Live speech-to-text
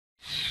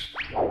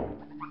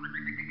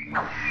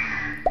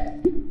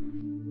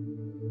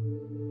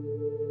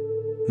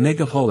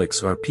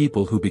Negaholics are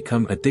people who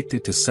become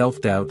addicted to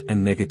self-doubt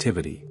and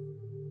negativity.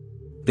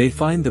 They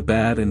find the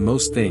bad in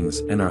most things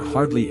and are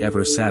hardly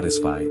ever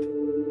satisfied.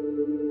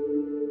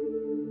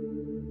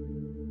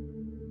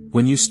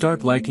 When you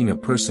start liking a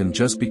person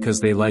just because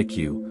they like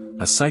you,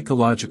 a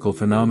psychological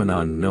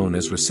phenomenon known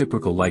as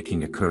reciprocal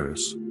liking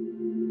occurs.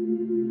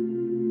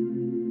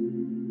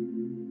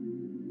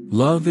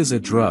 Love is a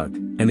drug,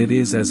 and it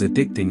is as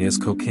addicting as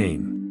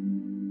cocaine.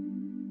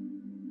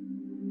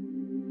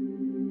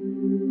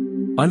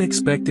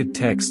 Unexpected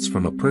texts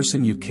from a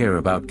person you care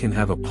about can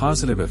have a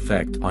positive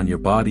effect on your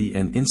body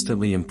and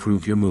instantly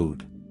improve your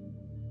mood.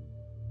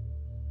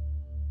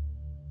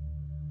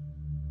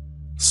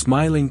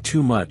 Smiling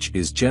too much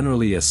is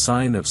generally a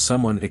sign of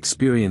someone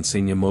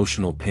experiencing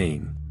emotional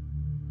pain.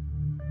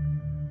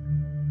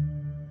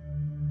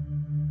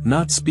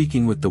 Not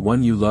speaking with the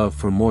one you love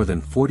for more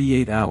than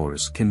 48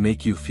 hours can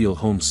make you feel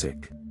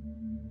homesick.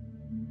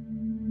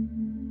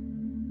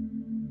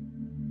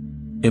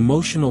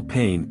 Emotional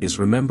pain is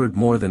remembered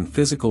more than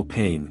physical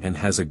pain and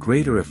has a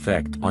greater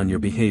effect on your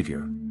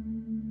behavior.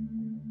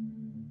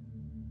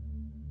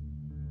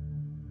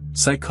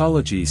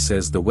 Psychology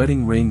says the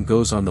wedding ring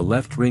goes on the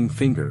left ring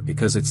finger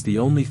because it's the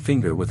only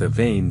finger with a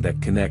vein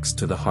that connects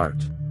to the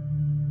heart.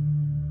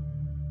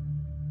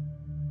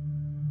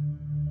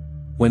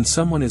 When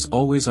someone is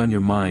always on your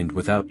mind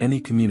without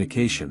any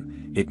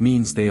communication, it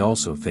means they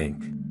also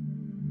think.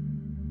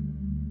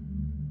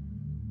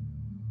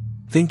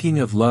 Thinking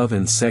of love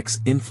and sex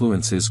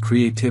influences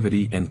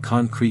creativity and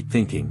concrete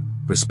thinking,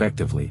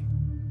 respectively.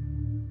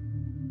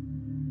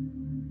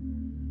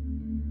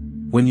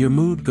 When your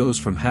mood goes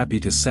from happy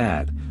to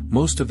sad,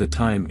 most of the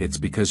time it's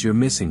because you're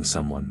missing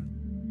someone.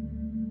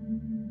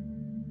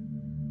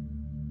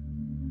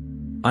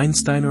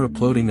 Einstein are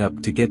uploading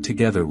up to get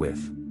together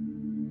with.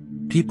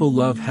 People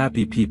love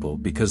happy people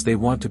because they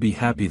want to be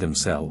happy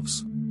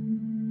themselves.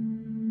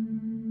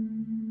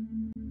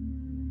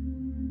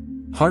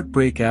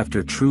 Heartbreak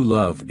after true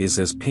love is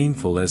as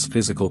painful as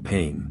physical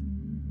pain.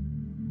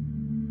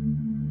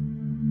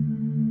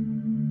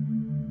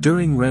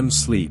 During REM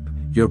sleep,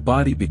 your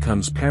body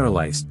becomes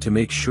paralyzed to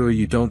make sure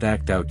you don't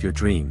act out your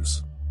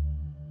dreams.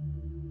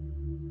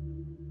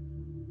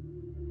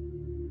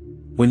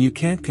 When you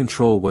can't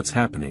control what's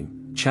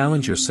happening,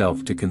 challenge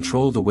yourself to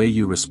control the way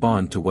you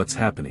respond to what's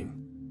happening.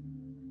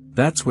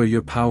 That's where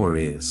your power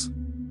is.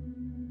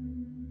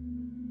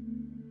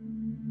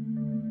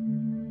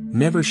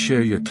 Never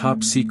share your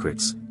top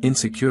secrets,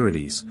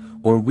 insecurities,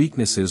 or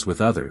weaknesses with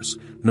others,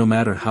 no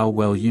matter how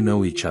well you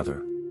know each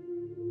other.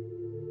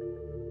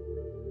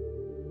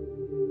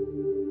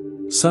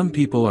 Some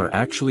people are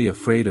actually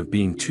afraid of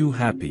being too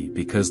happy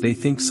because they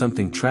think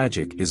something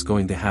tragic is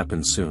going to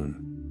happen soon.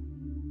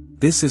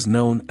 This is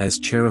known as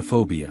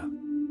cherophobia.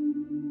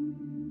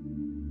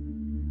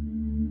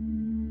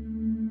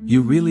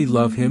 You really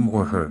love him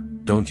or her,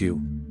 don't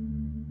you?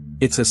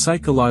 It's a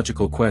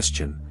psychological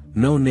question.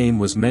 No name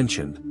was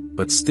mentioned,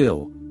 but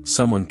still,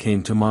 someone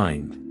came to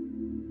mind.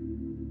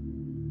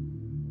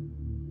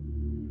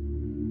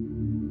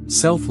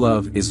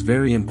 Self-love is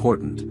very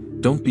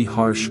important. Don't be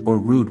harsh or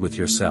rude with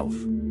yourself.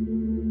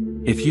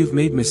 If you've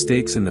made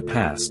mistakes in the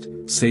past,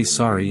 say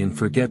sorry and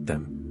forget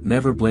them.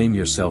 Never blame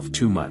yourself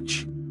too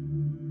much.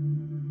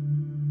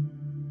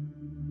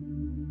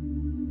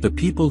 The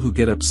people who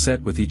get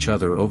upset with each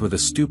other over the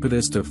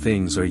stupidest of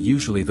things are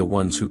usually the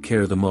ones who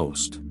care the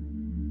most.